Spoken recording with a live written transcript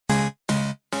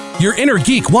Your inner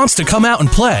geek wants to come out and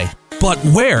play, but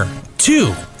where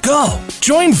to go?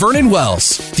 Join Vernon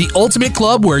Wells, the ultimate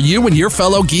club where you and your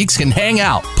fellow geeks can hang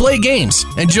out, play games,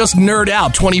 and just nerd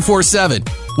out 24/7.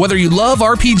 Whether you love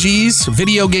RPGs,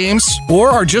 video games, or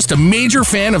are just a major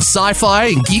fan of sci-fi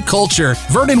and geek culture,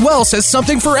 Vernon Wells has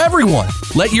something for everyone.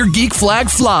 Let your geek flag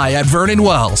fly at Vernon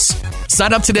Wells.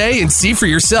 Sign up today and see for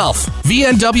yourself.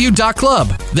 VNW.club.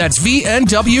 That's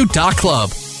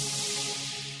VNW.club.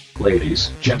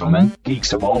 Ladies, gentlemen,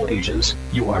 geeks of all ages,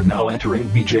 you are now entering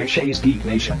BJ Shea's Geek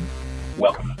Nation.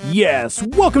 Welcome. Yes,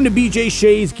 welcome to BJ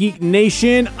Shea's Geek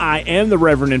Nation. I am the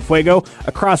Reverend Enfuego.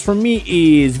 Across from me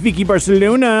is Vicky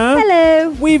Barcelona.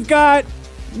 Hello. We've got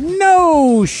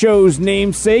no show's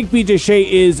namesake. BJ Shea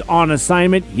is on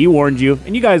assignment. He warned you,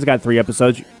 and you guys got 3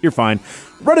 episodes. You're fine.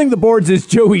 Running the boards is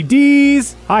Joey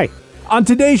Dees. Hi. On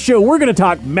today's show, we're going to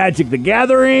talk Magic the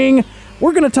Gathering.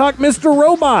 We're going to talk Mr.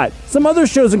 Robot. Some other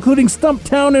shows, including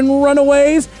Stumptown and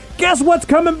Runaways. Guess what's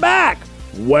coming back?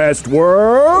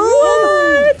 Westworld.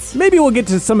 What? Maybe we'll get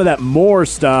to some of that more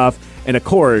stuff. And, of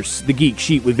course, the Geek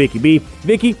Sheet with Vicky B.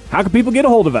 Vicky, how can people get a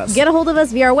hold of us? Get a hold of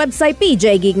us via our website,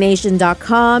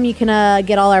 bjgeeknation.com. You can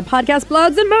get all our podcast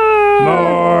blogs and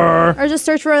more. Or just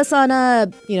search for us on,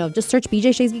 just search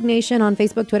BJ Shea's Geek Nation on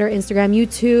Facebook, Twitter, Instagram,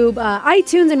 YouTube,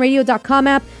 iTunes, and radio.com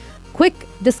app. Quick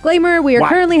disclaimer, we are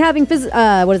currently having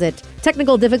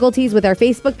technical difficulties with our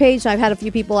Facebook page. I've had a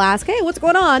few people ask, hey, what's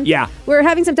going on? Yeah. We're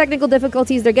having some technical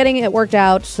difficulties. They're getting it worked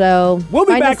out, so... We'll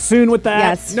be back soon with that.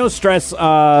 Yes. No stress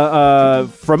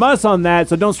from us on that,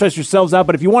 so don't stress yourselves out.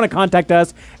 But if you want to contact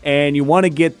us and you want to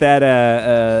get that,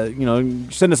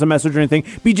 send us a message or anything,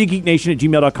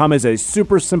 bjgeeknation@gmail.com is a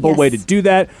super simple way to do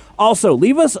that. Also,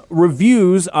 leave us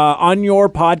reviews on your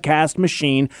podcast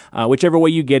machine, whichever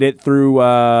way you get it, through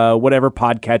whatever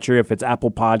podcatcher, if it's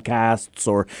Apple Podcasts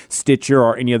or Stitcher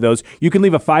or any of those. You can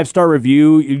leave a 5-star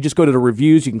review. You just go to the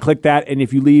reviews, you can click that, and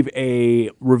if you leave a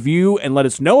review and let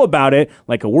us know about it,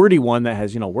 like a wordy one that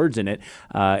has, words in it,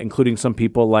 including some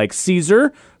people like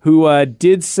Caesar, who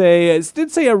did say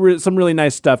some really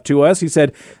nice stuff to us. He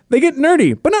said, they get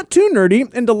nerdy, but not too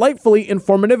nerdy, and delightfully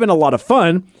informative and a lot of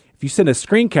fun. If you send a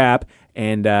screen cap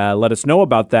and let us know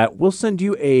about that, we'll send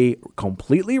you a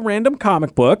completely random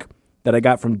comic book that I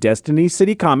got from Destiny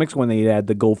City Comics when they had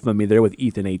the GoFundMe there with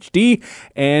Ethan HD.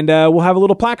 And we'll have a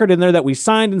little placard in there that we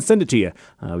signed and send it to you.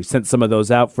 We sent some of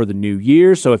those out for the new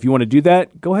year. So if you want to do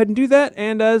that, go ahead and do that.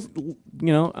 And,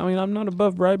 I'm not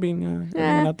above bribing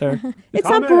anyone out there. It's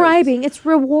not bribing. It's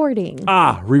rewarding.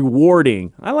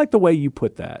 Rewarding. I like the way you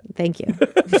put that. Thank you.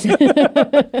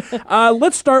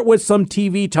 Let's start with some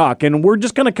TV talk. And we're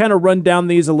just going to kind of run down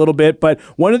these a little bit. But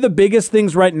one of the biggest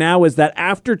things right now is that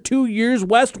after 2 years,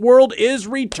 Westworld is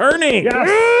returning.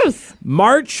 Yes!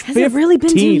 March 15th. Has it really been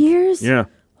 2 years? Yeah.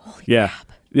 Holy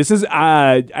crap. This is,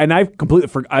 and I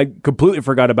completely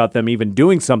forgot about them even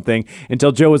doing something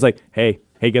until Joe was like, hey,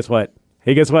 guess what?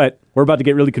 We're about to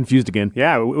get really confused again.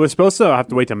 Yeah, we were supposed to have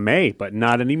to wait till May, but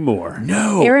not anymore.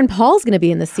 No. Aaron Paul's going to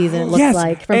be in this season, it looks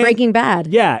like, from Breaking Bad.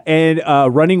 Yeah, and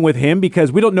running with him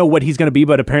because we don't know what he's going to be,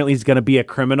 but apparently he's going to be a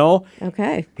criminal.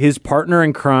 Okay. His partner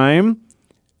in crime,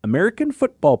 American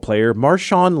football player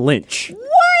Marshawn Lynch.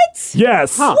 What?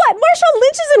 Yes. Huh. What? Marshawn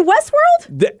Lynch is in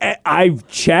Westworld? I've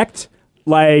checked.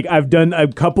 I've done a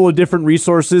couple of different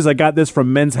resources. I got this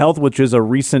from Men's Health, which is a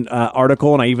recent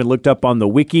article, and I even looked up on the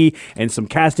wiki and some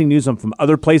casting news from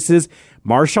other places.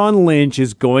 Marshawn Lynch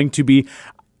is going to be...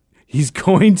 He's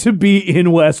going to be in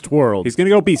Westworld. He's going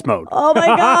to go beast mode. Oh, my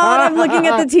God. I'm looking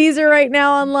at the teaser right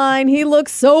now online. He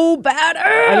looks so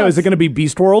badass. I know. Is it going to be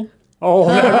Beast World? Oh,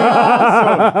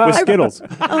 awesome. With Skittles.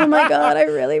 Oh, my God. I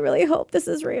really, really hope this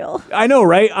is real. I know,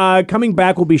 right? Coming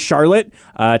back will be Charlotte,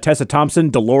 Tessa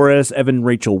Thompson, Dolores, Evan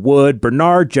Rachel Wood,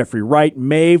 Bernard, Jeffrey Wright,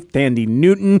 Maeve, Thandie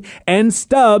Newton, and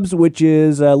Stubbs, which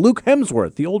is Luke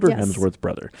Hemsworth, the older Hemsworth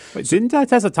brother. Wait, didn't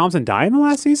Tessa Thompson die in the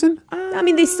last season? I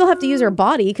mean, they still have to use her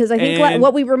body because I think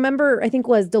what we remember,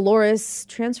 was Dolores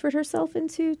transferred herself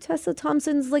into Tessa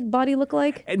Thompson's body look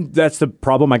like. And that's the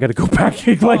problem. I got to go back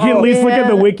at least look at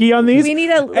the wiki on these. We need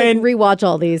to rewatch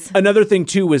all these. Another thing,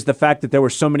 too, was the fact that there were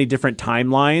so many different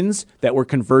timelines that were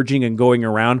converging and going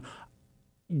around.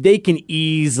 They can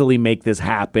easily make this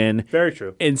happen. Very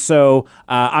true. And so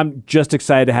I'm just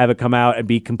excited to have it come out and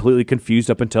be completely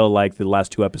confused up until the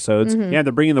last 2 episodes. Mm-hmm. Yeah,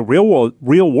 they're bringing the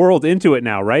real world into it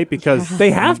now, right? Because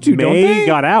they have to, don't May they?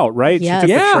 got out, right? Yes.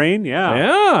 She took the train.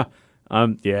 Yeah.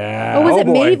 Yeah. Oh, was it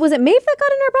Maeve? Was it Maeve that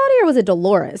got in her body or was it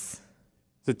Dolores?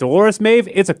 Is it Dolores Maeve?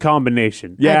 It's a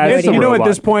combination. Yeah, no idea. you know, at robot.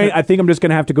 this point, I think I'm just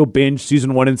going to have to go binge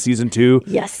season 1 and season 2.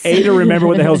 Yes. A, to remember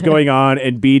what the hell's going on,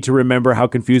 and B, to remember how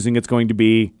confusing it's going to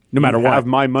be no matter what. Have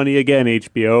my money again,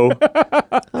 HBO.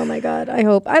 Oh my God, I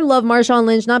hope. I love Marshawn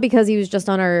Lynch, not because he was just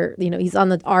on our, he's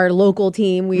on our local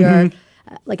team. We are,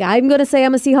 I'm going to say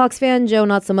I'm a Seahawks fan. Joe,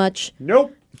 not so much.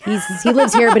 Nope. He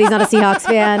lives here, but he's not a Seahawks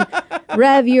fan.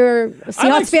 Rev, you're a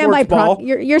Seahawks fan by proxy.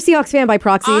 You're a Seahawks fan by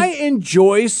proxy. I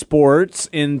enjoy sports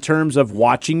in terms of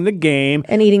watching the game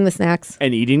and eating the snacks.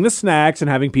 And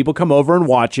having people come over and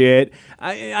watch it.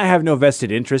 I have no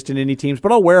vested interest in any teams,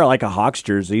 but I'll wear like a Hawks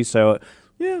jersey. So,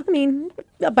 yeah. I mean,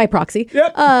 by proxy.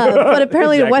 Yep. But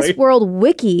apparently Exactly. the Westworld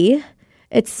Wiki,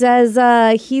 it says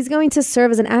he's going to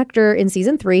serve as an actor in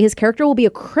season 3. His character will be a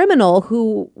criminal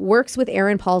who works with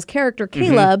Aaron Paul's character,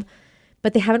 Caleb,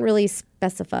 but they haven't really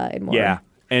specified more. Yeah.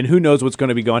 And who knows what's going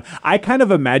to be going. I kind of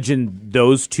imagine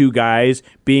those two guys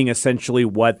being essentially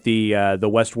what the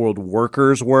Westworld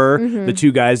workers were. The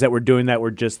two guys that were doing that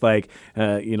were just like,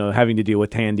 having to deal with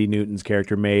Tandy Newton's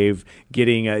character Maeve,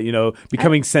 getting,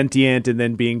 becoming sentient and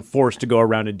then being forced to go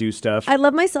around and do stuff. I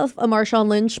love myself a Marshawn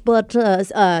Lynch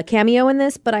cameo in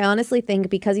this, but I honestly think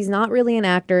because he's not really an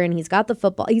actor and he's got the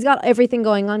football, he's got everything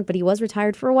going on, but he was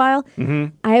retired for a while.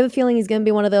 I have a feeling he's going to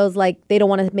be one of those, like, they don't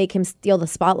want to make him steal the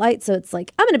spotlight. So it's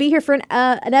like, I'm going to be here for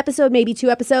an episode, maybe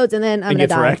 2 episodes, and then I'm going to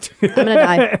die. wrecked. I'm going to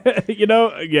die.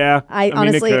 Yeah. I mean,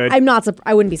 honestly, it could. I'm not.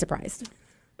 I wouldn't be surprised.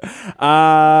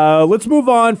 Let's move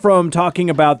on from talking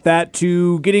about that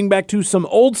to getting back to some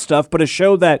old stuff, but a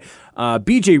show that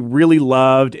BJ really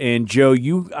loved. And Joe,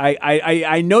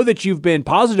 I know that you've been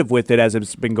positive with it as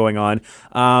it's been going on,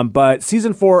 but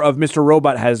season 4 of Mr.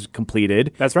 Robot has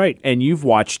completed. That's right. And you've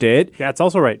watched it. That's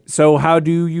also right. So how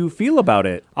do you feel about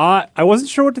it? I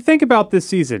wasn't sure what to think about this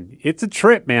season. It's a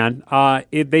trip, man.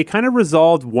 They kind of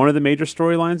resolved one of the major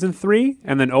storylines in 3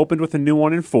 and then opened with a new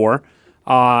one in 4.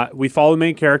 We follow the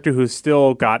main character who's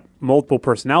still got multiple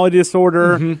personality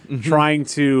disorder, trying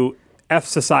to F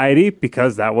society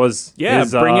because that was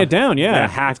his, bring it down, the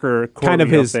hacker kind of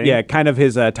his thing. kind of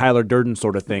his Tyler Durden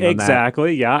sort of thing.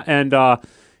 Exactly, yeah, and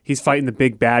he's fighting the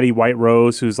big baddie White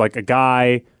Rose, who's like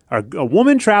a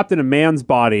woman trapped in a man's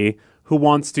body who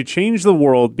wants to change the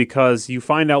world because you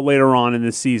find out later on in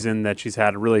this season that she's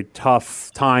had a really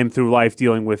tough time through life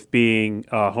dealing with being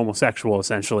homosexual,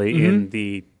 essentially, in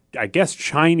the, I guess,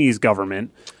 Chinese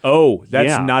government. Oh, that's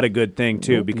Yeah. not a good thing,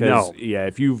 too, because,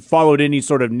 if you followed any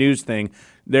sort of news thing,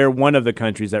 they're one of the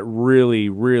countries that really,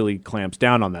 really clamps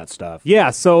down on that stuff.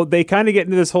 Yeah, so they kind of get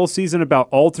into this whole season about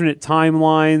alternate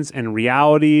timelines and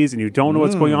realities, and you don't know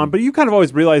what's going on, but you kind of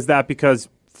always realize that because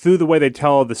through the way they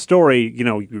tell the story,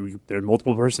 there are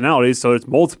multiple personalities, so it's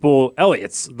multiple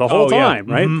Elliots the whole time,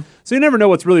 right? So you never know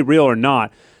what's really real or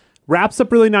not. Wraps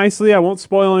up really nicely. I won't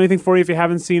spoil anything for you if you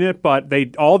haven't seen it, but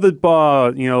all the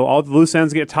loose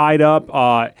ends get tied up.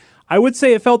 I would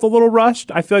say it felt a little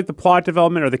rushed. I feel like the plot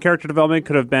development or the character development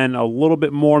could have been a little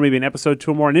bit more, maybe an episode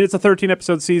 2 or more. And it's a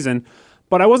 13-episode season,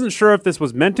 but I wasn't sure if this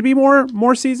was meant to be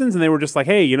more seasons, and they were just like,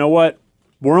 hey, you know what?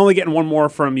 We're only getting one more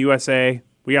from USA.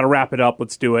 We got to wrap it up.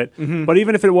 Let's do it. But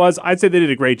even if it was, I'd say they did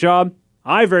a great job.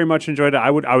 I very much enjoyed it. I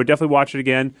would definitely watch it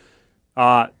again.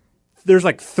 There's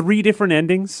like 3 different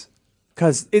endings.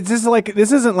 Because this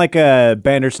isn't like a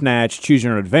Bandersnatch Choose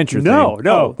Your Own Adventure thing.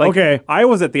 No. Okay. I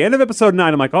was at the end of episode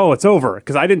 9. I'm like, oh, it's over.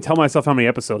 Because I didn't tell myself how many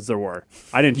episodes there were.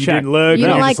 I didn't check. didn't look. You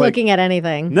No, don't like just like- looking at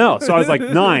anything. No. So I was like,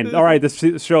 9. All right, this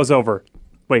show's over.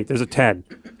 Wait, there's a 10.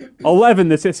 11,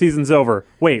 this season's over.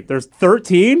 Wait, there's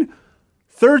 13?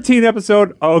 13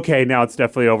 episode. Okay, now it's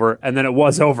definitely over. And then it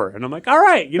was over. And I'm like, all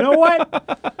right, you know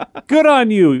what? Good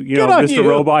on you, on Mr. you.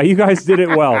 Robot. You guys did it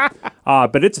well.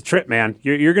 But it's a trip, man.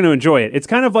 You're going to enjoy it. It's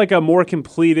kind of like a more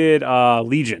completed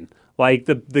Legion. Like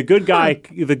the good guy,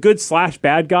 the good /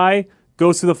 bad guy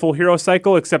goes through the full hero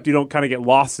cycle, except you don't kind of get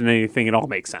lost in anything. It all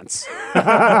makes sense.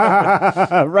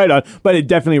 Right on. But a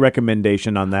definitely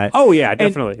recommendation on that. Oh, yeah,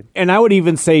 definitely. And I would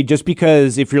even say, just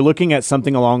because if you're looking at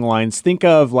something along the lines, think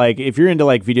of like if you're into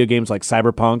like video games like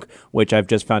Cyberpunk, which I've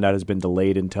just found out has been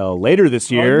delayed until later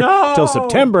this year, till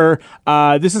September.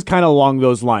 This is kind of along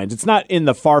those lines. It's not in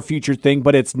the far future thing,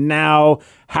 but it's now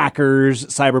hackers,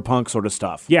 cyberpunk sort of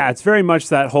stuff. Yeah, it's very much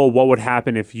that whole what would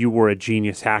happen if you were a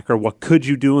genius hacker? What could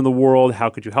you do in the world? How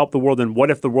could you help the world? And what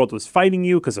if the world was fighting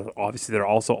you? Because obviously there are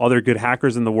also other good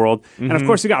hackers in the world. And of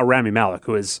course you got Rami Malek,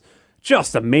 who is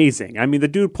just amazing. I mean, the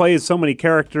dude plays so many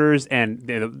characters, and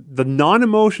the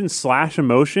non-emotion /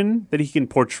 emotion that he can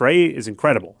portray is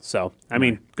incredible. So, I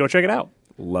mean, go check it out.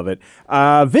 Love it.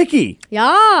 Vicky.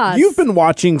 Yes. You've been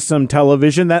watching some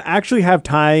television that actually have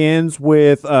tie-ins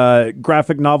with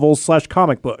graphic novels /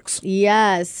 comic books.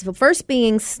 Yes. First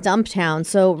being Stumptown.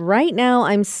 So right now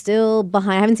I'm still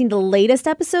behind. I haven't seen the latest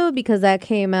episode because that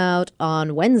came out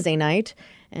on Wednesday night.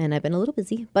 And I've been a little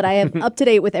busy, but I am up to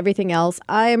date with everything else.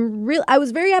 I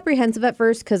was very apprehensive at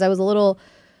first because I was a little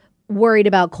worried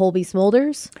about Colby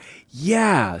Smulders.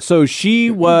 Yeah. So she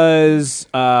was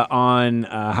on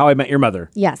How I Met Your Mother.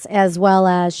 Yes, as well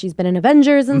as she's been in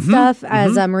Avengers and stuff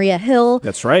as Maria Hill.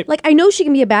 That's right. Like, I know she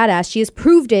can be a badass. She has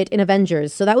proved it in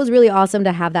Avengers. So that was really awesome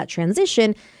to have that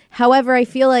transition. However, I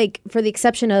feel like for the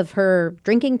exception of her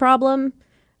drinking problem,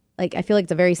 like, I feel like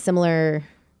it's a very similar,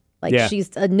 like, she's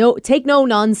a no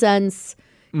nonsense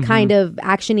kind of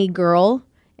action-y girl.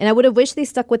 And I would have wished they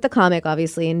stuck with the comic,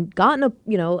 obviously, and gotten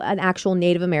an actual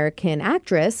Native American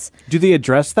actress. Do they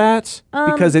address that?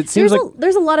 Because it seems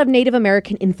there's a lot of Native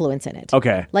American influence in it.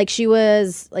 Okay. Like, she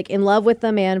was like in love with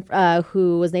the man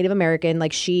who was Native American.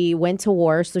 Like, she went to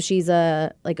war, so she's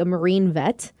a Marine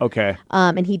vet. Okay.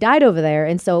 And he died over there,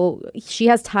 and so she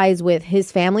has ties with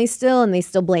his family still, and they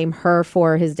still blame her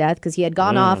for his death because he had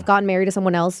gotten married to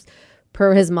someone else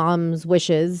per his mom's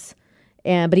wishes.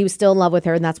 But he was still in love with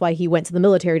her, and that's why he went to the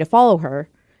military to follow her.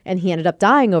 And he ended up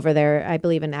dying over there, I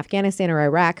believe, in Afghanistan or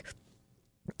Iraq.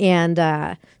 And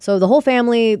so the whole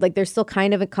family, like, they're still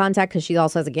kind of in contact because she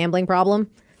also has a gambling problem.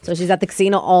 So she's at the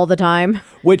casino all the time.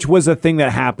 Which was a thing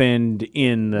that happened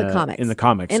in the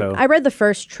comics. And so I read the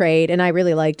first trade, and I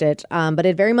really liked it. But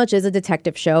it very much is a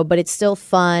detective show, but it's still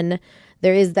fun.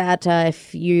 There is that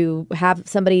if you have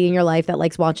somebody in your life that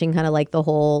likes watching kind of like the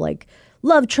whole, like,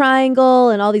 love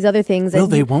triangle and all these other things. Will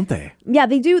they, won't they? Yeah,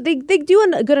 they do. They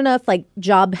do a good enough like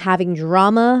job having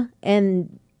drama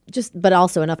and but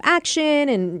also enough action,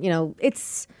 and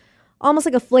it's almost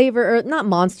like a flavor, or not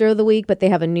monster of the week, but they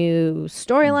have a new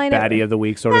storyline. Baddie of the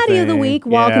week sort of thing. Baddie of the week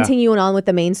while continuing on with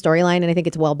the main storyline, and I think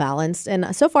it's well balanced.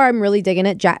 And so far, I'm really digging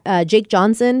it. Jake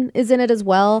Johnson is in it as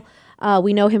well.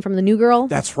 We know him from The New Girl.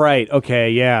 That's right.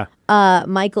 Okay, yeah.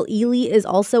 Michael Ealy is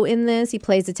also in this. He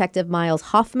plays Detective Miles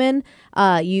Hoffman.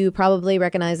 You probably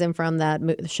recognize him from that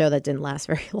show that didn't last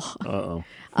very long.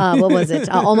 Uh-oh. What was it?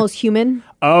 Almost Human.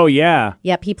 Oh, yeah.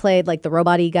 Yep, he played like the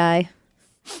robot-y guy.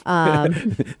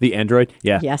 The android?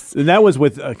 Yeah. Yes. And that was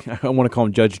with, I want to call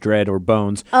him Judge Dredd or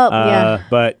Bones. Oh, yeah.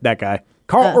 But that guy.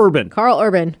 Carl Urban. Carl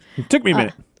Urban. It took me a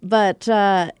minute. But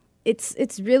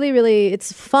it's really, really,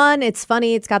 it's fun. It's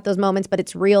funny. It's got those moments, but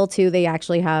it's real, too. They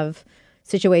actually have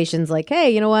situations like, hey,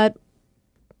 you know what?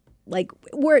 Like,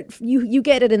 you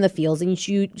get it in the feels, and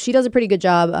she does a pretty good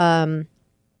job.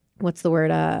 What's the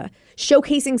word?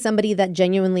 Showcasing somebody that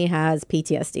genuinely has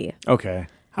PTSD. Okay.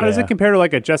 How does it compare to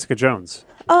like a Jessica Jones?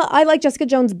 I like Jessica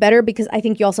Jones better because I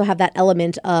think you also have that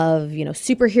element of,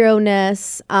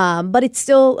 superhero-ness. But it's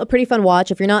still a pretty fun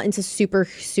watch. If you're not into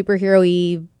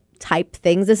superhero-y type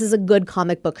things, this is a good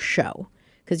comic book show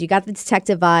because you got the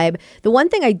detective vibe. The one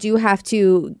thing I do have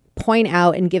to point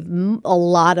out and give a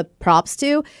lot of props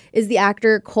to is the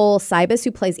actor Cole Sybus,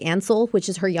 who plays Ansel, which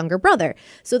is her younger brother.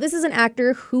 So this is an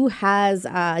actor who has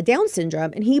Down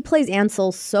syndrome, and he plays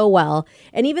Ansel so well.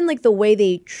 And even like the way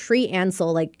they treat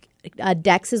Ansel, like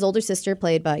Dex, his older sister,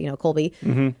 played by Colby,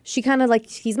 she kind of like,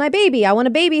 he's my baby, I want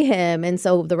to baby him. And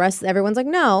so everyone's like,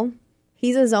 no,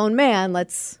 he's his own man.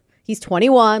 He's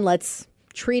 21, let's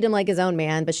treat him like his own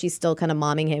man. But she's still kind of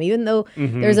momming him, even though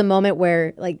there's a moment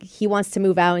where like he wants to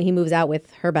move out, and he moves out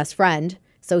with her best friend,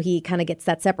 so he kind of gets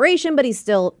that separation, but he's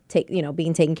still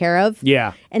being taken care of.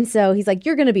 Yeah. And so he's like,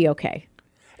 you're gonna be okay.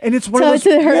 And it's one of those,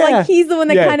 to her, like, he's the one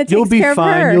that kind of takes care of her. You'll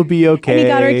be fine. You'll be okay. And he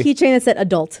got her a keychain that said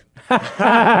adult.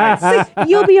 Like,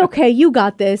 you'll be okay. You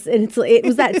got this. And it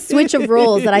was that switch of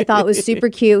roles that I thought was super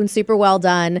cute and super well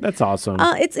done. That's awesome.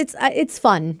 It's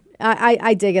fun.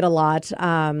 I dig it a lot.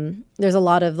 There's a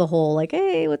lot of the whole like,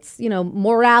 hey, what's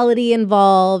morality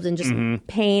involved and just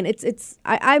pain.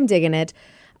 I'm digging it.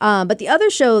 But the other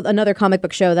show, another comic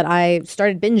book show that I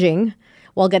started binging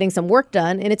while getting some work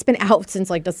done, and it's been out since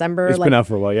like December. It's been out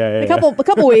for a while, yeah. A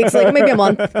couple weeks, like maybe a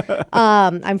month.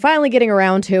 I'm finally getting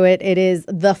around to it. It is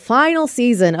the final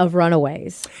season of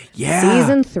Runaways. Yeah,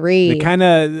 season 3. I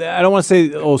don't want to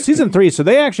say season 3. So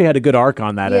they actually had a good arc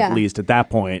on that at least at that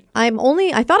point. I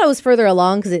thought I was further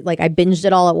along because I binged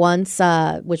it all at once,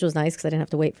 which was nice because I didn't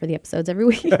have to wait for the episodes every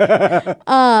week. But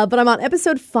I'm on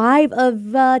episode 5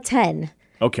 of 10.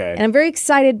 Okay. And I'm very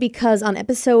excited because on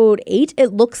episode 8,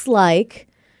 it looks like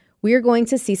we are going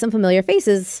to see some familiar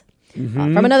faces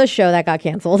from another show that got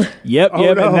canceled. Yep.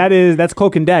 No. And that's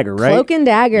Cloak and Dagger, right? Cloak and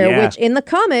Dagger, which in the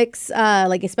comics,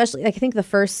 especially, I think the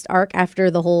first arc after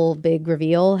the whole big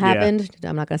reveal happened,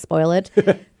 I'm not going to spoil it,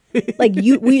 Like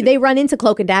they run into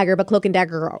Cloak and Dagger, but Cloak and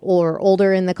Dagger are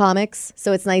older in the comics,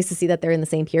 so it's nice to see that they're in the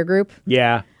same peer group.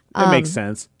 Yeah, that makes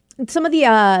sense. Some of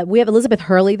the we have Elizabeth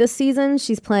Hurley this season.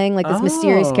 She's playing like this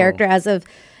mysterious character as of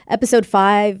episode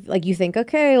 5. Like you think,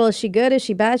 okay, well, is she good? Is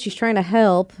she bad? She's trying to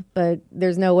help, but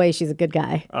there's no way she's a good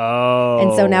guy. Oh,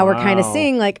 and so now we're kind of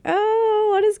seeing like, oh,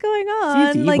 what is going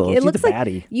on? She's like evil. it She's looks the like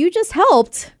baddie. you just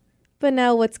helped, but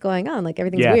now what's going on? Like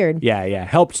everything's weird. Yeah.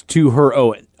 Helped to her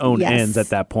own ends at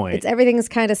that point. Everything is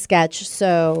kind of sketch.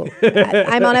 So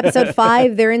I'm on episode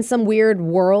 5. They're in some weird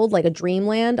world, like a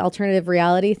dreamland, alternative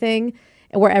reality thing,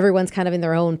 where everyone's kind of in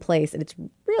their own place. And it's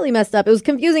really messed up. It was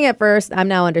confusing at first. I'm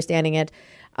now understanding it.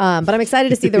 But I'm excited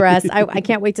to see the rest. I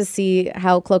can't wait to see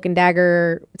how Cloak and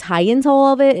Dagger tie into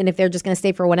all of it and if they're just going to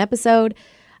stay for one episode.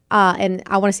 And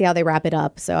I want to see how they wrap it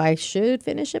up. So I should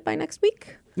finish it by next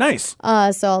week. Nice.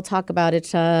 So I'll talk about it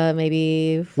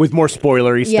maybe with more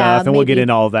spoilery stuff, and we'll get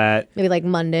into all that. Maybe like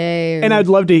Monday. And I'd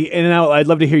love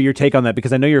to hear your take on that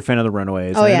because I know you're a fan of the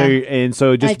Runaways. Oh, yeah. And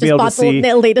so just I to be able to see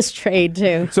the latest trade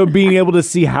too. So being able to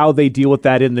see how they deal with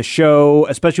that in the show,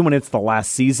 especially when it's the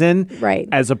last season, right,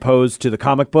 as opposed to the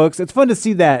comic books, it's fun to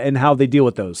see that and how they deal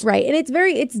with those. Right, and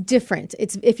it's different.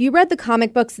 It's if you read the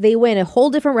comic books, they went a whole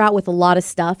different route with a lot of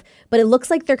stuff, but it looks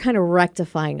like they're kind of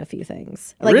rectifying a few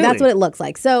things. Like really? That's what it looks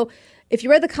like. So if you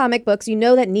read the comic books, you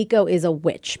know that Nico is a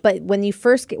witch. But when she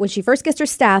first gets her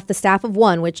staff, the Staff of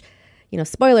One, which,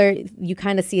 spoiler, you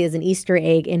kind of see as an Easter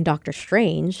egg in Doctor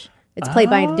Strange. It's played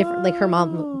by a different, like her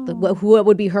mom, who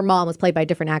would be her mom was played by a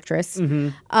different actress.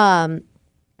 Mm-hmm.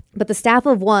 But the Staff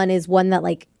of One is one that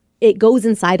like it goes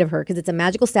inside of her because it's a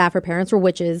magical staff. Her parents were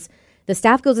witches. The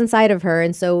staff goes inside of her,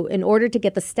 and so in order to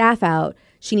get the staff out,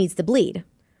 she needs to bleed.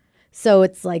 So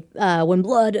it's like when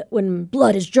blood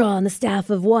is drawn, the Staff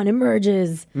of One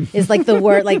emerges. Is like the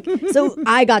word. Like so,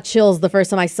 I got chills the first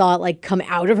time I saw it like come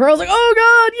out of her. I was like, oh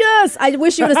God, yes! I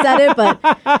wish you would have said it, but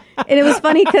and it was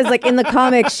funny because like in the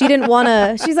comics, she didn't want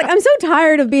to. She's like, I'm so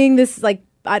tired of being this like.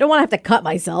 I don't want to have to cut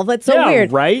myself. That's so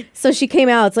weird. Right? So she came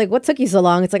out. It's like, what took you so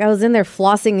long? It's like, I was in there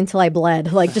flossing until I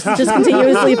bled. Like, just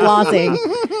continuously flossing.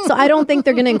 So I don't think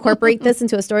they're going to incorporate this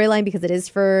into a storyline because it is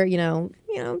for,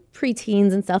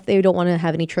 preteens and stuff. They don't want to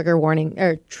have any trigger warning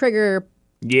or triggers,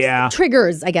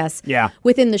 I guess,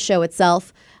 within the show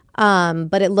itself.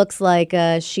 But it looks like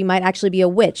she might actually be a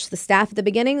witch. The staff at the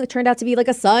beginning, it turned out to be like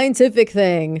a scientific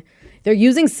thing. They're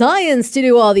using science to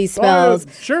do all these spells.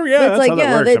 Sure, yeah. But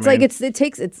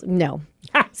it's no.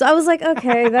 So I was like,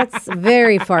 okay, that's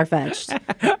very far-fetched.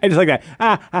 I just like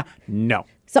that. No.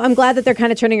 So I'm glad that they're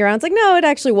kind of turning around. It's like, no, it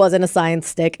actually wasn't a science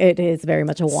stick. It is very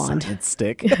much a wand. Science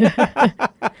stick.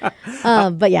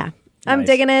 But yeah. Nice. I'm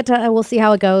digging it. We'll see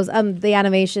how it goes. The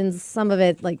animations, some of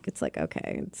it, like it's like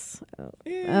okay, it's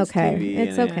okay, TV,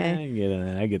 it's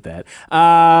okay. I get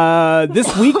that.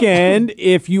 This weekend,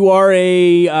 if you are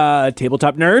a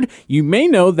tabletop nerd, you may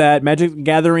know that Magic the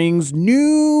Gathering's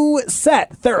new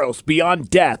set, Theros Beyond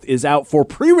Death, is out for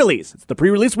pre-release. It's the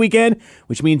pre-release weekend,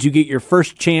 which means you get your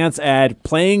first chance at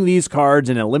playing these cards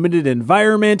in a limited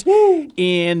environment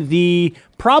in the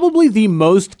probably the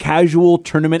most casual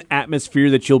tournament atmosphere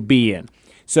that you'll be in.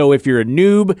 So if you're a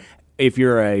noob, if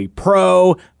you're a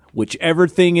pro, whichever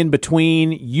thing in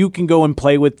between, you can go and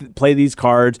play these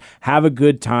cards, have a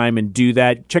good time, and do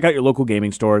that. Check out your local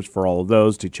gaming stores for all of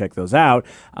those to check those out.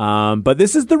 But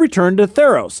this is the return to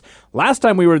Theros. Last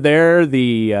time we were there,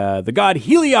 the god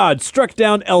Heliod struck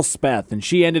down Elspeth, and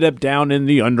she ended up down in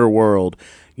the underworld,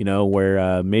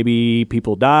 where maybe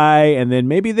people die, and then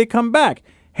maybe they come back.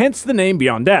 Hence the name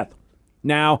Beyond Death.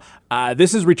 Now,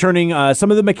 this is returning.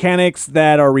 Some of the mechanics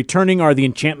that are returning are the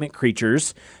enchantment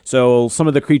creatures. So some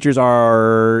of the creatures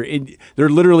they're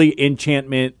literally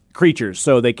enchantment creatures.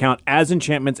 So they count as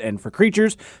enchantments and for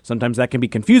creatures. Sometimes that can be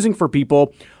confusing for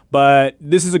people. But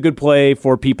this is a good play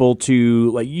for people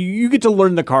to, like, you get to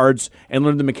learn the cards and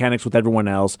learn the mechanics with everyone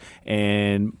else.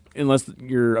 And unless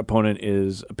your opponent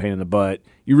is a pain in the butt,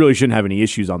 you really shouldn't have any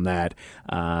issues on that.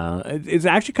 It's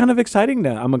actually kind of exciting.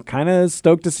 I'm kind of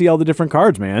stoked to see all the different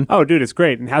cards, man. Oh, dude, it's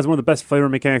great. And has one of the best flavor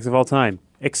mechanics of all time.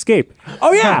 Escape.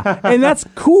 Oh, yeah. And that's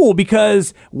cool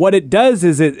because what it does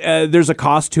is there's a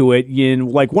cost to it. In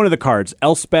like one of the cards,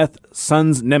 Elspeth,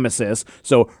 Sun's Nemesis.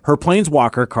 So her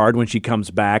Planeswalker card, when she comes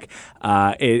back,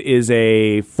 it is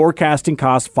a forecasting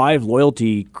cost 5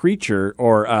 loyalty creature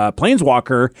or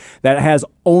Planeswalker that has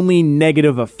only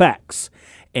negative effects.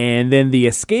 And then the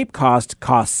escape costs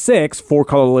 6, 4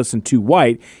 colorless and 2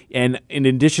 white. And in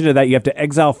addition to that, you have to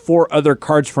exile 4 other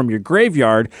cards from your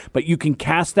graveyard, but you can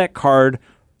cast that card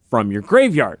from your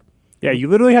graveyard. Yeah, you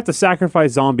literally have to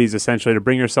sacrifice zombies essentially to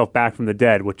bring yourself back from the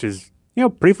dead, which is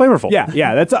pretty flavorful.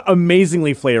 Yeah, that's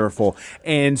amazingly flavorful.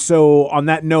 And so on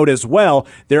that note as well,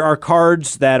 there are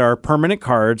cards that are permanent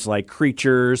cards like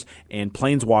creatures and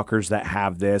planeswalkers that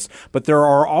have this, but there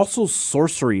are also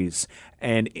sorceries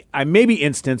and maybe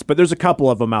instants, but there's a couple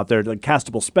of them out there, like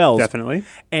castable spells. Definitely.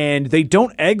 And they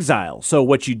don't exile. So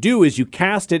what you do is you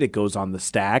cast it, it goes on the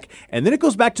stack, and then it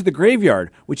goes back to the graveyard,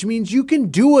 which means you can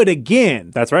do it again.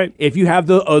 That's right. If you have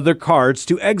the other cards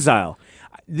to exile.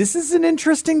 This is an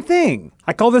interesting thing.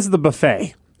 I call this the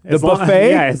buffet.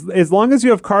 Buffet? As long as you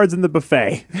have cards in the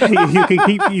buffet, you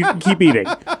can keep eating.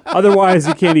 Otherwise,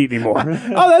 you can't eat anymore.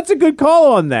 Oh, that's a good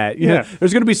call on that. Yeah.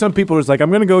 There's going to be some people who's like, I'm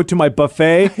going to go to my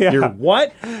buffet. Yeah. You're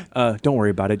what? Don't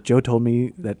worry about it. Joe told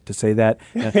me that to say that.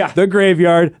 The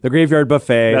graveyard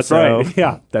buffet. That's right.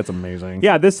 Yeah. That's amazing.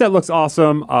 Yeah, this set looks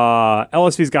awesome.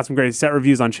 LSV's got some great set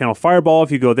reviews on Channel Fireball.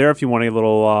 If you go there, if you want a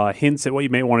little hints at what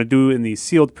you may want to do in the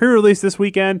sealed pre-release this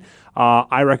weekend,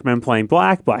 I recommend playing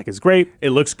Black. Black is great. It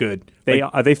looks good.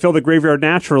 They fill the graveyard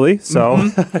naturally, so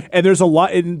and there's a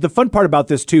lot. And the fun part about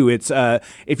this too, it's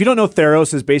if you don't know,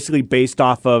 Theros is basically based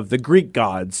off of the Greek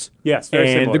gods. Yes, very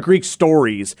and similar. the Greek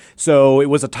stories. So it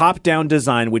was a top-down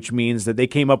design, which means that they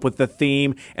came up with the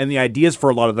theme and the ideas for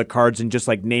a lot of the cards and just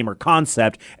like name or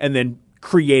concept, and then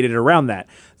created around that.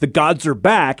 The gods are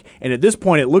back, and at this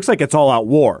point, it looks like it's all-out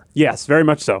war. Yes, very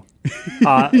much so.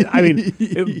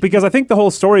 Because I think the whole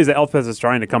story is that Elspeth is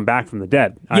trying to come back from the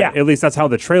dead. Yeah. At least that's how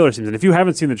the trailer seems. And if you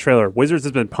haven't seen the trailer, Wizards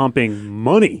has been pumping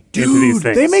money into these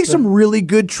things. They make some really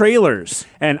good trailers.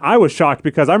 And I was shocked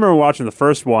because I remember watching the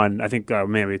first one, I think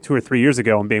maybe 2 or 3 years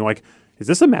ago, and being like, is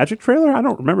this a Magic trailer? I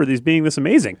don't remember these being this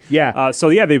amazing. Yeah.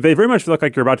 They very much look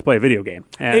like you're about to play a video game.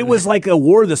 And it was like a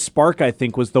War of the Spark, I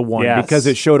think, was the one. Yes. Because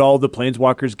it showed all the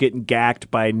Planeswalkers getting gacked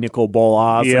by Nicol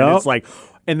Bolas. Yep. And it's like,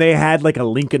 and they had like a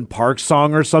Linkin Park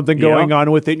song or something going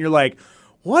on with it. And you're like,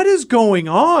 what is going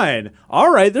on?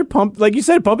 All right, they're like you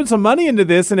said, pumping some money into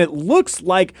this. And it looks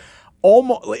like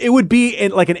almost it would be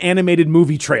like an animated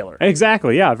movie trailer.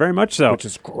 Exactly, yeah, very much so. Which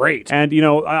is great. And,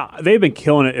 they've been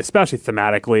killing it, especially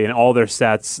thematically in all their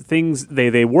sets. Things,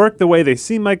 they work the way they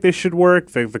seem like they should work.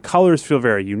 The colors feel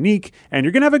very unique, and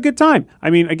you're going to have a good time.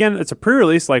 I mean, again, it's a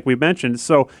pre-release, like we mentioned,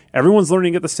 so everyone's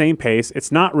learning at the same pace.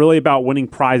 It's not really about winning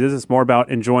prizes. It's more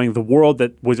about enjoying the world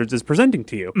that Wizards is presenting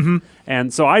to you. Mm-hmm.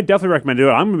 And so I definitely recommend doing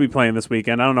it. I'm going to be playing this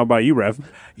weekend. I don't know about you, Rev.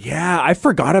 Yeah, I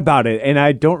forgot about it, and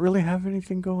I don't really have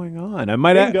anything going on. I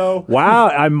might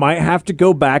I might have to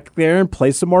go back there and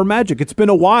play some more Magic. It's been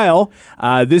a while.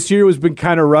 This year has been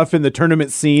kind of rough in the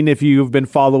tournament scene if you've been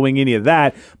following any of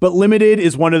that. But Limited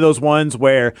is one of those ones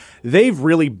where they've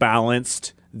really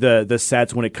balanced the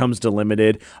sets when it comes to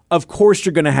Limited. Of course,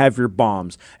 you're going to have your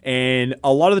bombs. And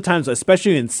a lot of the times,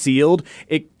 especially in Sealed,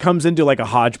 it comes into like a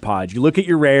hodgepodge. You look at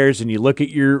your rares and you look at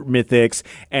your mythics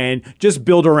and just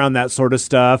build around that sort of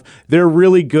stuff. They're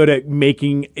really good at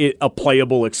making it a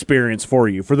playable experience for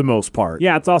you for the most part.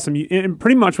 Yeah, it's awesome. And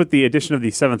pretty much with the addition of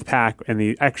the 7th pack and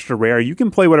the extra rare, you can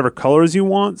play whatever colors you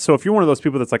want. So if you're one of those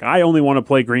people that's like, I only want to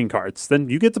play green cards, then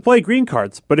you get to play green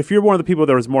cards. But if you're one of the people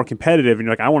that was more competitive and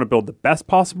you're like, I want to build the best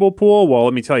possible pool, well,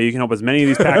 let me tell you, you can open as many of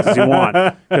these packs as you want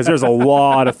because there's a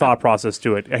lot of thought process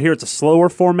to it. I hear it's a slower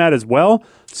format as well,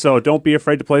 so don't be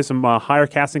afraid to play some higher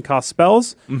casting cost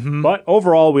spells. Mm-hmm. But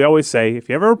overall, we always say, if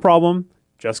you ever have a problem,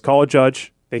 just call a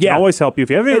judge. They can always help you if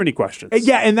you ever have any questions.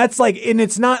 Yeah, and that's like, and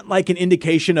it's not like an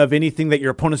indication of anything that your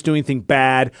opponent's doing anything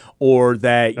bad or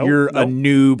that you're a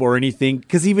noob or anything,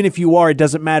 because even if you are, it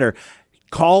doesn't matter.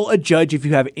 Call a judge if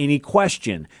you have any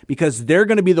question, because they're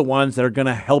going to be the ones that are going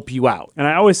to help you out. And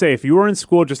I always say, if you were in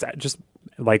school, just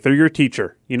like they're your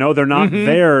teacher. They're not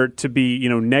there to be,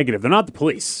 negative. They're not the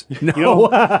police. No.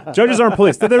 Judges aren't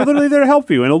police. They're literally there to help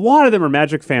you. And a lot of them are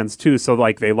Magic fans too. So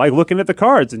they like looking at the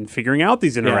cards and figuring out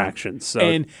these interactions. So.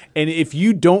 And if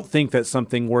you don't think that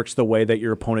something works the way that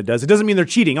your opponent does, it doesn't mean they're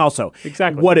cheating also.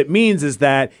 Exactly. What it means is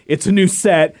that it's a new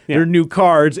set, they're new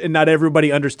cards, and not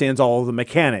everybody understands all of the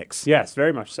mechanics. Yes,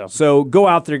 very much so. So go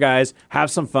out there, guys, have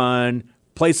some fun.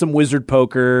 Play some wizard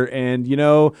poker, and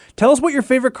tell us what your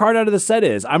favorite card out of the set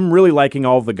is. I'm really liking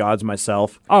all of the gods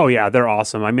myself. Oh yeah, they're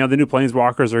awesome. I mean, the new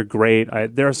Planeswalkers are great.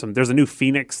 There's a new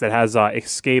Phoenix that has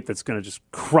Escape that's going to just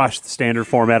crush the standard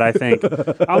format. I think.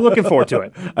 I'm looking forward to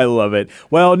it. I love it.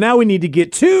 Well, now we need to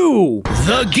get to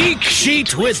The Geek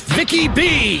Sheet with Vicky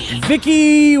B.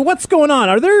 Vicky, what's going on?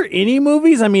 Are there any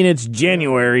movies? I mean, it's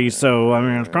January, so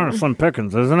it's kind of slim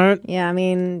pickings, isn't it? Yeah, I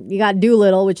mean, you got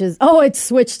Doolittle, which is it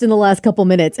switched in the last couple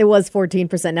minutes. It was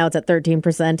 14%. Now it's at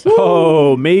 13%.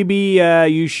 Oh, maybe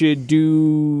you should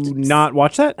not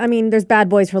watch that? I mean, there's Bad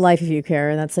Boys for Life if you care,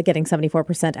 and that's getting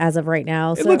 74% as of right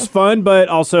now. It looks fun, but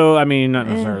also, not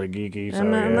necessarily geeky. So,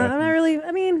 I'm not really,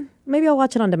 Maybe I'll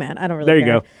watch it on demand. I don't really There you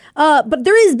care. go. But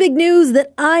there is big news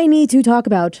that I need to talk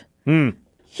about.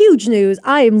 Huge news.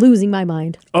 I am losing my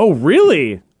mind. Oh,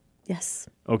 really? Yes.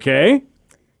 Okay.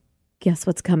 Guess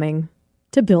what's coming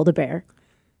to Build-A-Bear?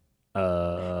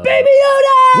 Baby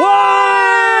Yoda!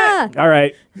 What? All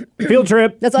right. Field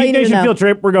trip. That's all Geek you need to Nation know. field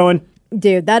trip. We're going.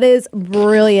 Dude, that is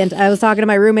brilliant. I was talking to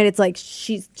my roommate. It's like,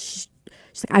 she's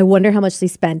like, I wonder how much they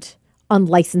spent on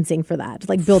licensing for that,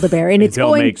 like Build-A-Bear. And it's They'll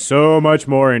going... make so much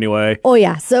more anyway. Oh,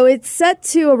 yeah. So it's set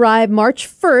to arrive March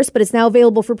 1st, but it's now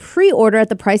available for pre-order at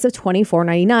the price of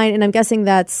 $24.99. And I'm guessing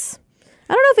that's...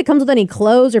 I don't know if it comes with any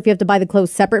clothes or if you have to buy the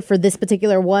clothes separate for this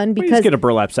particular one You just because... get a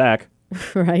burlap sack.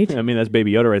 right? I mean, that's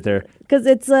Baby Yoda right there. Because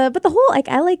it's... but the whole... like,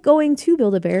 I like going to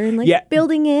Build-A-Bear and like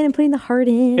building in and putting the heart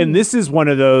in. And this is one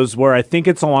of those where I think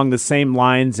it's along the same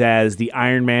lines as the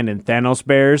Iron Man and Thanos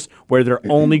bears, where they're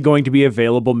only going to be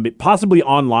available possibly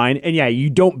online. And yeah, you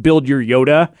don't build your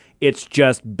Yoda. It's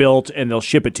just built and they'll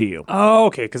ship it to you. Oh,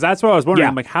 okay. Because that's what I was wondering. Yeah.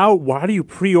 I'm like, why do you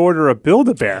pre-order a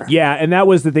Build-A-Bear? Yeah, and that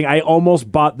was the thing. I almost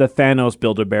bought the Thanos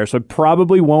Build-A-Bear, so I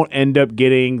probably won't end up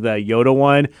getting the Yoda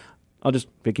one. I'll just,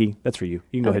 Vicky, that's for you.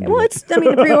 You can go ahead and do Well, it. it's, I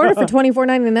mean, the pre-order for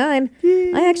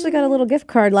 $24.99. I actually got a little gift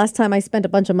card last time. I spent a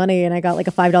bunch of money and I got like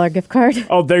a $5 gift card.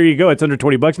 Oh, there you go. It's under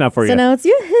 $20 now for So you. now it's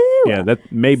yoo-hoo. Yeah,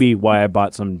 that may be why I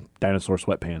bought some dinosaur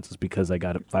sweatpants, is because I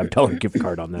got a $5 gift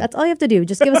card on them. That's all you have to do.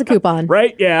 Just give us a coupon.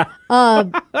 Right? Yeah.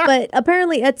 But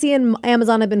apparently Etsy and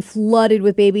Amazon have been flooded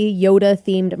with Baby Yoda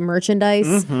themed merchandise.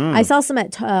 Mm-hmm. I saw some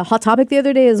at Hot Topic the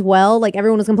other day as well. Like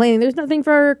everyone was complaining, there's nothing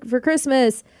for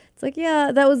Christmas. It's like,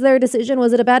 yeah, that was their decision.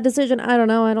 Was it a bad decision? I don't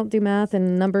know. I don't do math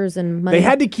and numbers and money. They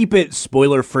had to keep it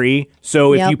spoiler free.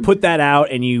 So if Yep. you put that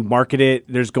out and you market it,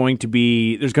 there's going to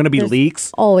be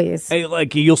leaks. Always. Hey,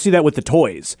 like you'll see that with the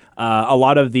toys. A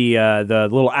lot of the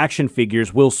little action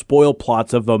figures will spoil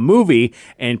plots of a movie,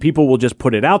 and people will just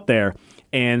put it out there.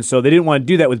 And so they didn't want to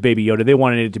do that with Baby Yoda. They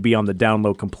wanted it to be on the down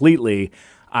low completely.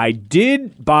 I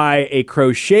did buy a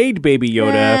crocheted Baby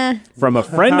Yoda from a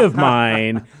friend of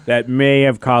mine that may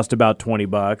have cost about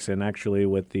 $20, and actually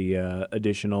with the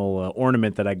additional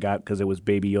ornament that I got because it was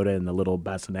Baby Yoda in the little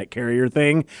bassinet carrier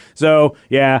thing. So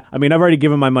yeah, I mean, I've already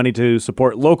given my money to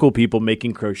support local people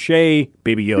making crochet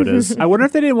Baby Yodas. I wonder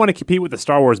if they didn't want to compete with the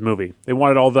Star Wars movie. They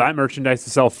wanted all that merchandise to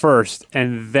sell first,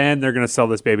 and then they're going to sell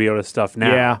this Baby Yoda stuff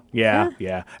now. Yeah.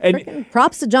 And Freaking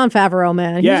props to Jon Favreau,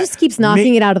 man. Yeah. He just keeps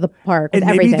knocking it out of the park with and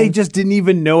maybe everything. they just didn't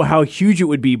even know how huge it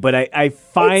would be, but I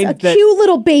find It's a that cute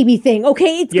little baby thing,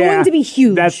 okay? It's going to be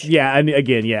huge. And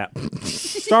again, yeah.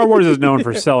 Star Wars is known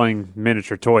for selling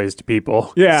miniature toys to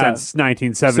people since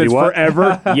 1970. Since what?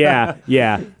 forever.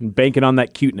 yeah. Banking on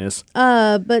that cuteness.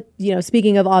 But,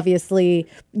 speaking of obviously,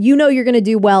 you're going to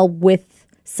do well with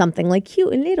something like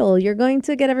cute and little. You're going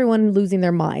to get everyone losing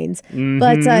their minds. Mm-hmm.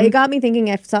 But it got me thinking.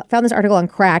 I found this article on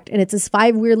Cracked, and it's this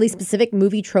 5 weirdly specific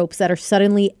movie tropes that are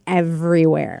suddenly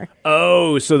everywhere.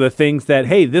 Oh, so the things that,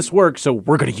 hey, this works, so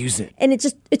we're going to use it. And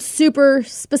it's super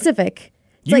specific.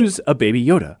 It's Use a Baby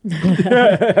Yoda.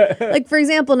 like, for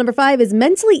example, number 5 is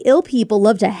mentally ill people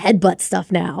love to headbutt stuff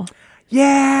now.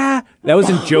 Yeah. That was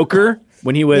in Joker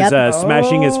when he was Yep.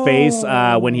 smashing his face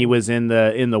when he was in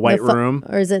the white room.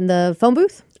 Or is it in the phone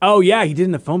booth? Oh, yeah, he did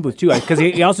in the phone booth, too. Because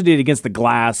he also did it against the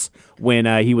glass when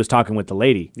he was talking with the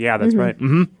lady. Yeah, that's right.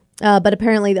 Mm-hmm. But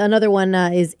apparently another one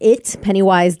is It.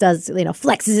 Pennywise does,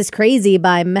 flexes his crazy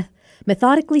by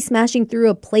methodically smashing through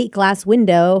a plate glass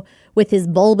window with his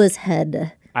bulbous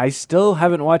head. I still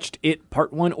haven't watched It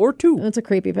Part 1 or 2. That's a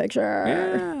creepy picture.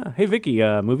 Yeah. Hey, Vicky,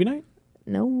 movie night?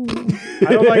 No, I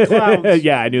don't like clowns.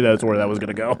 Yeah, I knew that's where that was going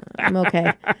to go. I'm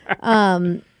okay.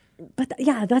 But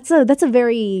yeah, that's a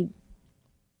very...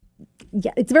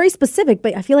 Yeah, it's very specific,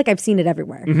 but I feel like I've seen it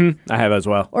everywhere. I have as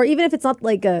well. Or even if it's not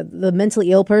like the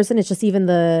mentally ill person, it's just even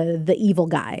the evil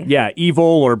guy. Yeah, evil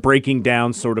or breaking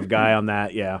down sort of guy on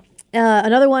that, yeah.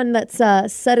 Another one that's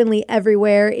suddenly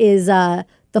everywhere is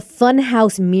the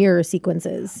Funhouse mirror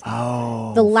sequences.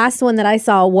 Oh. The last one that I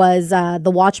saw was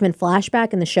the Watchmen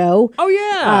flashback in the show. Oh,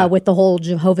 yeah. With the whole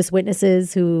Jehovah's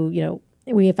Witnesses who,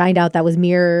 we find out that was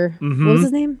Mirror. What was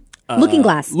his name? Looking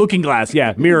Glass. Looking Glass,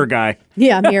 yeah. Mirror guy.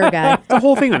 Yeah, Mirror guy. The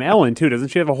whole thing on Ellen, too. Doesn't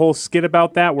she have a whole skit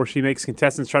about that where she makes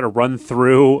contestants try to run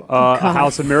through a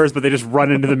house of mirrors, but they just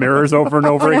run into the mirrors over and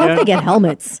over I hope again? they get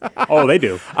helmets. Oh, they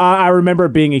do. I remember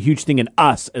it being a huge thing in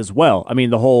Us as well. I mean,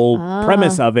 the whole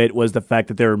premise of it was the fact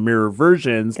that there were mirror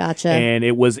versions. Gotcha. And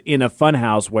it was in a fun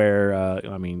house where,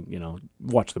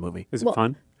 watch the movie. Is it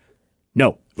fun?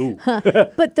 No.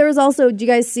 But there's also, do you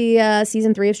guys see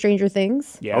season 3 of Stranger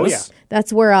Things? Yes. Oh, yeah.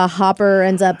 That's where Hopper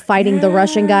ends up fighting the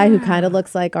Russian guy who kind of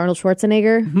looks like Arnold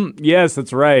Schwarzenegger. Yes,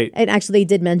 that's right. And actually, they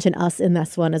did mention us in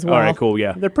this one as well. All right, cool,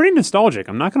 yeah. They're pretty nostalgic.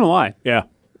 I'm not going to lie. Yeah.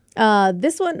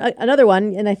 This one, another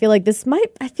one, and I feel like this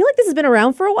has been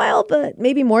around for a while, but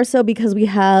maybe more so because we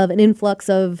have an influx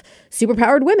of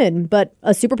superpowered women, but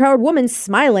a superpowered woman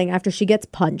smiling after she gets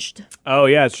punched. Oh,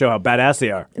 yeah, show how badass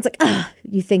they are. It's like,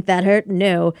 you think that hurt?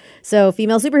 No. So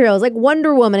female superheroes like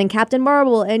Wonder Woman and Captain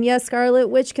Marvel, and yes, Scarlet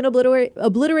Witch can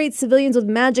obliterate civilians with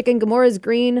magic, and Gamora's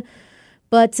green,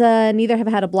 but neither have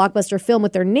had a blockbuster film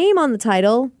with their name on the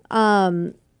title.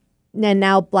 And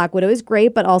now Black Widow is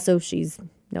great, but also she's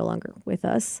no longer with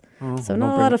us. So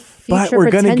not a lot of future But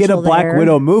we're going to get a Black there.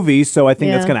 Widow movie, so I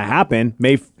think that's Yeah. going to happen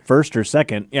May 1st or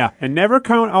 2nd. Yeah. And never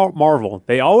count out Marvel.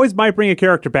 They always might bring a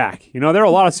character back. You know, there are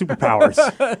a lot of superpowers.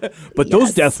 But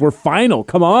those deaths were final.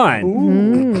 Come on.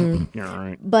 Mm-hmm. All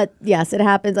right. But yes, it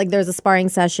happens. Like there's a sparring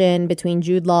session between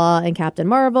Jude Law and Captain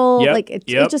Marvel. Yep, Like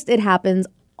it happens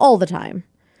all the time.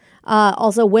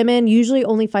 Also, women usually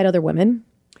only fight other women.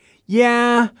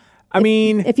 Yeah. I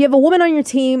mean, If you have a woman on your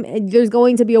team, there's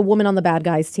going to be a woman on the bad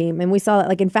guys team. And we saw that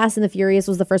like in Fast and the Furious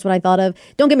was the first one I thought of.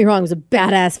 Don't get me wrong, it was a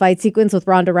badass fight sequence with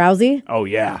Ronda Rousey. oh,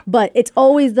 yeah. But it's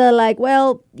always the like,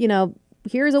 well, you know,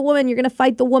 here's a woman, you're going to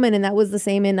fight the woman. And that was the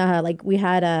same in like we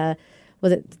had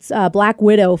Black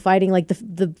Widow fighting like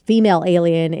the female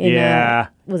alien in Yeah.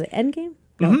 Was it Endgame?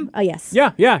 No. Oh, yes.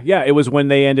 Yeah. It was when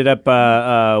they ended up,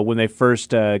 when they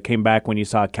first came back, when you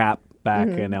saw Cap back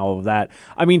and all of that.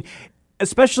 I mean,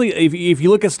 especially if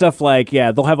you look at stuff like,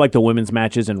 they'll have like the women's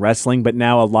matches in wrestling, but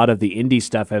now a lot of the indie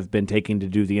stuff have been taken to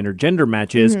do the intergender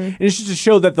matches. And it's just to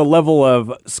show that the level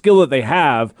of skill that they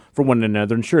have for one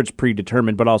another, and sure it's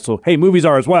predetermined, but also, hey, movies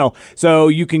are as well. So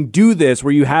you can do this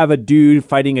where you have a dude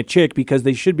fighting a chick because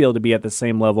they should be able to be at the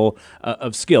same level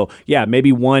of skill. Yeah,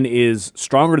 maybe one is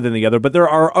stronger than the other, but there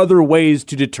are other ways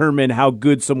to determine how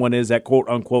good someone is at quote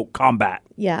unquote combat.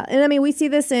 Yeah. And I mean, we see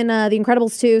this in The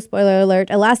Incredibles 2, spoiler alert.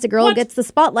 Elastigirl gets the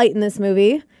spotlight in this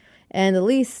movie. And the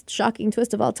least shocking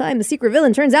twist of all time, the secret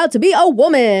villain turns out to be a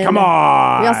woman. Come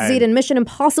on! We also see it in Mission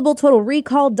Impossible, Total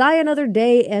Recall, Die Another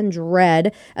Day, and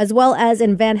Dread, as well as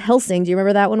in Van Helsing. Do you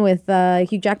remember that one with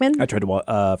Hugh Jackman? I tried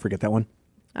to forget that one.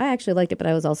 I actually liked it, but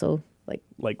I was also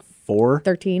Like 4?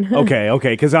 13.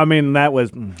 Okay, because I mean, that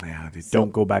was,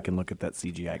 don't go back and look at that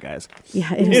CGI, guys.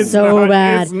 Yeah, it is so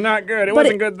bad. It's not good. It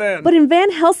wasn't good then. But in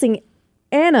Van Helsing,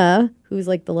 Anna, who's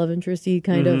like the love interesty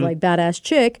kind of like badass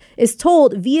chick, is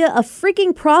told via a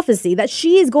freaking prophecy that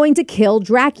she is going to kill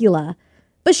Dracula.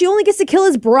 But she only gets to kill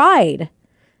his bride.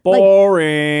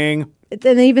 Boring. And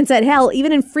they even said, hell,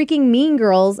 even in freaking Mean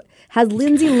Girls, has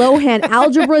Lindsay Lohan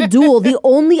algebra duel the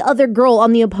only other girl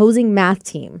on the opposing math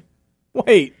team.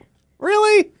 Wait,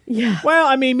 really? Yeah. Well,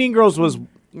 I mean, Mean Girls was,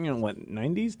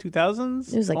 90s,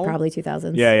 2000s? It was like probably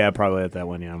 2000s. Yeah, probably at that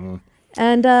one, yeah.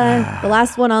 And the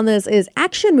last one on this is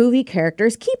action movie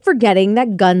characters keep forgetting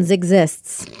that guns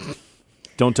exists.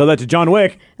 Don't tell that to John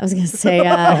Wick. I was going to say...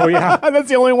 Oh, yeah. That's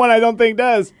the only one I don't think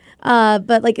does.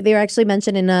 But like they were actually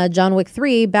mentioned in John Wick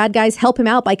 3, bad guys help him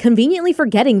out by conveniently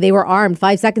forgetting they were armed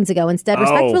 5 seconds ago, instead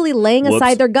respectfully laying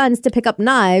aside their guns to pick up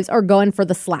knives or going for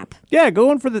the slap. Yeah,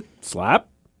 going for the slap.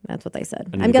 That's what they said.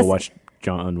 I need to go watch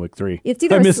John Wick 3. It's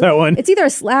either I missed that one. It's either a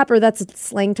slap or that's a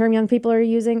slang term young people are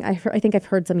using. I think I've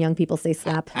heard some young people say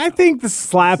slap. I think the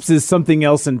slaps is something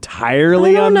else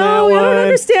entirely I don't on know. that one. I don't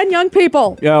understand young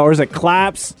people. Yeah, or is it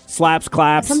claps, slaps,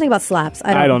 claps? Something about slaps.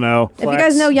 I don't know. If you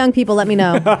guys know young people, let me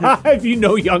know. If you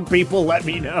know young people, let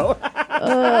me know. Because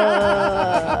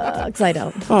I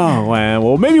don't. Oh,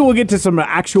 well, maybe we'll get to some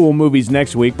actual movies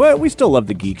next week, but we still love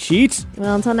the Geek Sheets.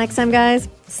 Well, until next time, guys,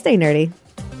 stay nerdy.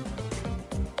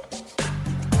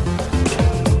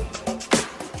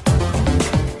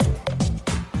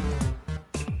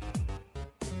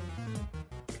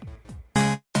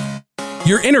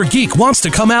 Your inner geek wants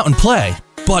to come out and play,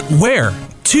 but where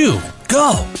to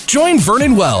go? Join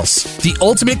Vernon Wells, the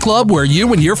ultimate club where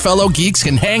you and your fellow geeks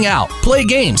can hang out, play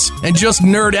games, and just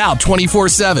nerd out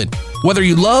 24/7. Whether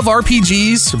you love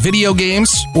RPGs, video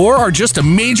games, or are just a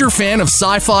major fan of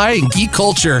sci-fi and geek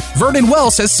culture, Vernon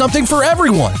Wells has something for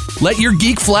everyone. Let your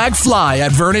geek flag fly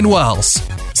at Vernon Wells.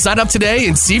 Sign up today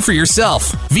and see for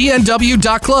yourself.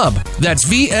 VNW.club. That's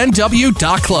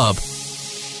VNW.club.